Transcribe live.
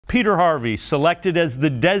Peter Harvey selected as the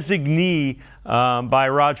designee by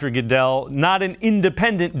Roger Goodell, not an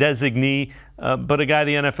independent designee, but a guy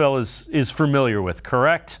the NFL is familiar with,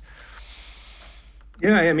 correct?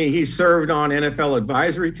 Yeah, I mean, he served on NFL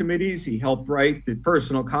advisory committees. He helped write the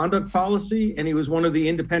personal conduct policy, and he was one of the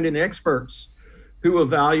independent experts who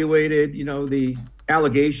evaluated, the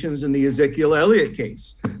allegations in the Ezekiel Elliott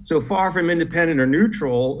case. So far from independent or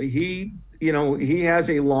neutral, he has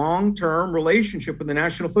a long-term relationship with the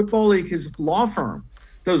National Football League. His law firm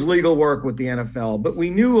does legal work with the NFL. But we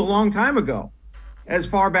knew a long time ago, as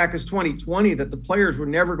far back as 2020, that the players were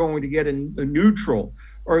never going to get a neutral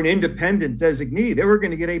or an independent designee. They were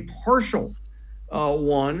going to get a partial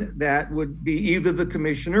one that would be either the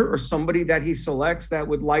commissioner or somebody that he selects that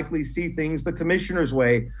would likely see things the commissioner's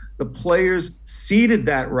way. The players ceded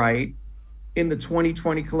that right in the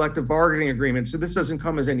 2020 collective bargaining agreement. So this doesn't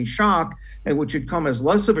come as any shock, and what should come as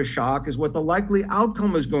less of a shock is what the likely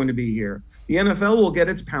outcome is going to be here. The NFL will get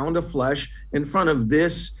its pound of flesh in front of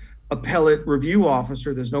this appellate review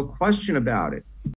officer. There's no question about it.